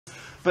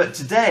But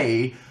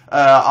today,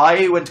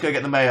 I went to go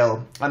get the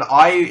mail, and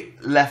I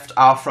left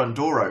our front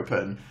door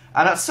open.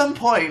 And at some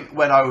point,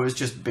 when I was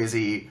just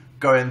busy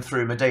going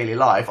through my daily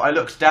life, I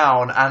looked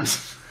down, and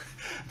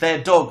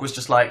their dog was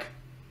just like,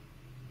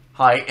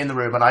 hi, in the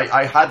room. And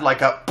I had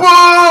like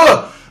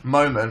a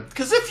moment.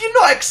 Because if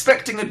you're not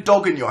expecting a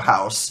dog in your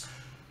house,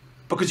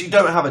 because you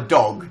don't have a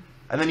dog,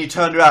 and then you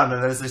turn around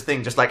and there's this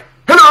thing just like,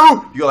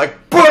 hello! You're like,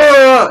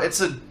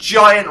 it's a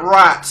giant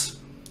rat.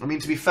 I mean,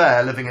 to be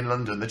fair, living in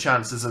London, the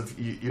chances of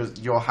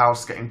your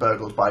house getting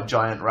burgled by a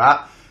giant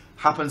rat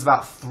happens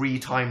about 3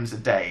 times a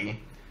day.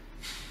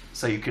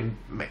 So you can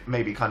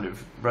maybe kind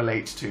of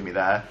relate to me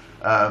there.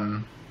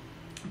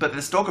 But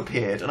this dog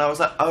appeared, and I was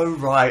like, oh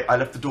right, I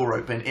left the door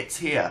open, it's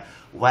here.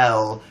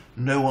 Well,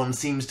 no one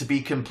seems to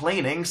be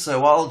complaining,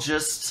 so I'll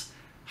just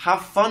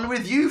have fun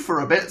with you for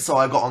a bit. So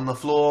I got on the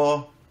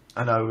floor,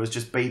 and I was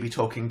just baby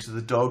talking to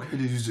the dog.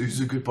 Who's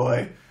a good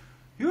boy?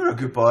 You're a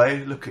good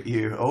boy. Look at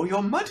you. Oh,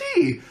 you're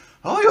muddy.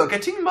 Oh, you're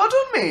getting mud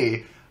on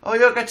me. Oh,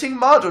 you're getting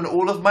mud on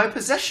all of my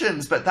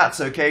possessions. But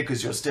that's okay,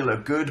 because you're still a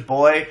good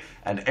boy,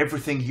 and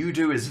everything you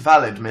do is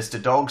valid,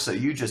 Mr. Dog. So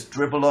you just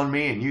dribble on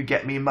me, and you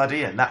get me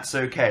muddy, and that's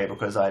okay,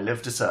 because I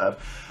live to serve.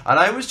 And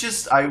I was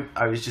just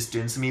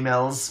doing some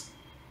emails,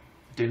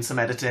 doing some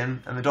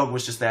editing, and the dog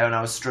was just there, and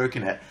I was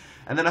stroking it.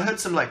 And then I heard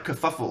some, like,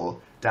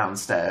 kerfuffle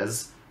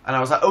downstairs. And I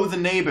was like, oh, the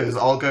neighbours,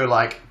 I'll go,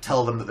 like,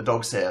 tell them that the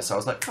dog's here. So I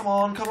was like, come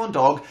on,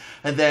 dog.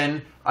 And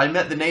then I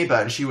met the neighbour,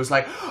 and she was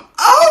like,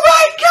 oh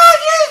my god,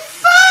 you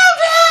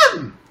found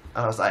him!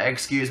 And I was like,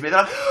 excuse me.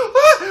 They're like,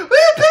 we've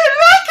been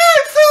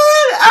looking for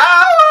an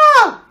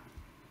hour!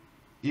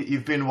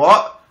 You've been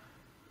what?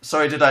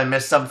 Sorry, did I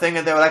miss something?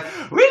 And they were like,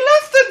 we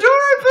left the door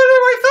open,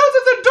 and I thought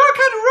that the dog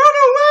had run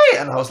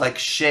away! And I was like,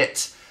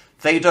 shit.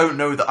 They don't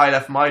know that I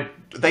left my...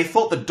 They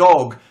thought the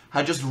dog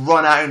had just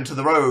run out into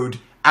the road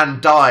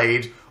and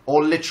died,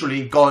 or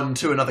literally gone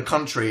to another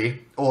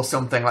country, or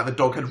something, like the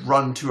dog had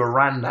run to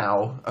Iran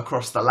now,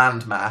 across the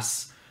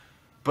landmass.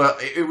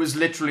 But it was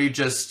literally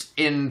just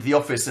in the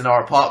office in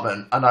our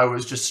apartment, and I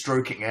was just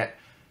stroking it.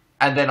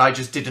 And then I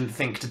just didn't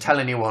think to tell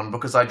anyone,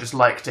 because I just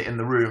liked it in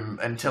the room,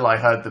 until I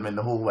heard them in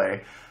the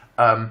hallway.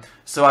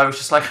 So I was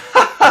just like,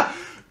 ha,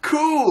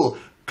 cool!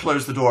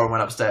 Closed the door and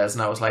went upstairs,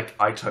 and I was like,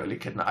 I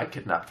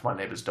kidnapped my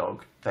neighbour's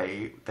dog.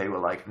 They were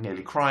like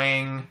nearly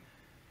crying.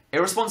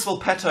 Irresponsible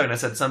pet owner,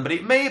 said somebody.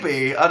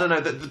 Maybe, I don't know,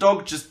 the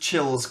dog just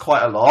chills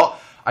quite a lot.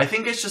 I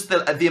think it's just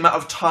the amount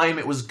of time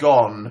it was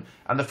gone,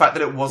 and the fact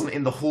that it wasn't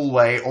in the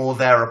hallway or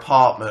their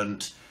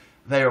apartment.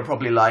 They were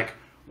probably like,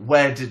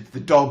 where did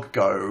the dog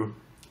go?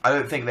 I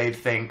don't think they'd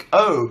think,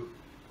 oh,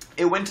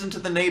 it went into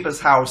the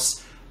neighbour's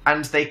house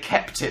and they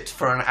kept it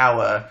for an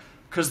hour.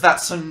 Because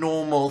that's a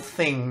normal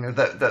thing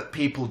that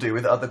people do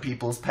with other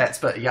people's pets.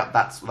 But yeah,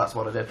 that's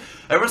what I did.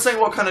 Everyone's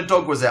saying, what kind of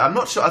dog was it? I'm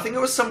not sure. I think it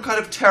was some kind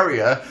of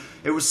terrier.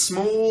 It was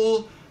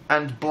small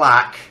and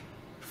black,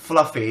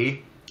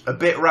 fluffy, a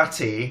bit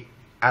ratty,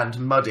 and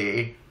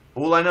muddy.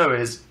 All I know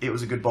is it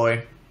was a good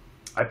boy.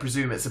 I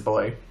presume it's a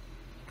boy.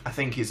 I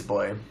think he's a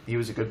boy. He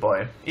was a good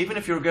boy. Even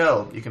if you're a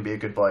girl, you can be a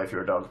good boy if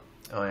you're a dog.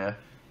 Oh yeah.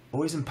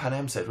 Boys in Pan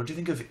Am said, what do you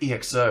think of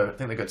EXO? I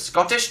think they're good.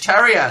 Scottish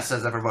Terrier,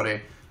 says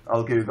everybody.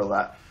 I'll Google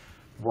that.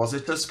 Was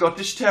it a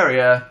Scottish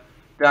Terrier?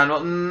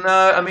 No,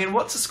 I mean,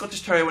 what's a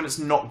Scottish Terrier when it's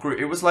not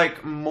it was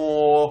like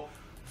more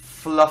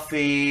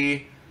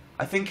fluffy.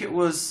 I think it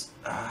was,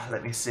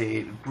 let me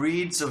see,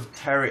 breeds of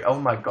terrier. Oh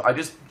my god, I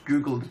just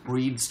googled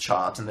breeds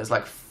chart and there's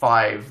like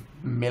 5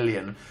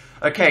 million.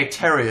 Okay,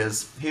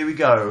 terriers, here we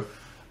go.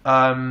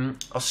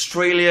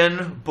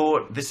 Australian,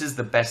 bought, this is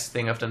the best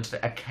thing I've done today,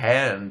 a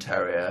Cairn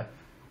Terrier.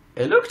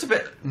 It looked a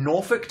bit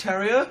Norfolk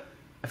Terrier.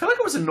 I feel like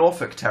it was a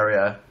Norfolk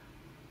Terrier.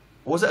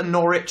 Or was it a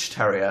Norwich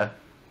Terrier?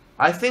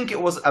 I think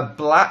it was a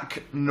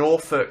black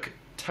Norfolk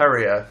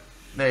Terrier.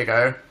 There you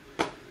go.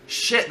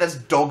 Shit, there's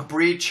dog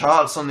breed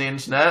charts on the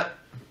internet.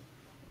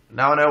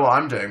 Now I know what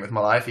I'm doing with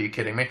my life. Are you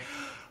kidding me?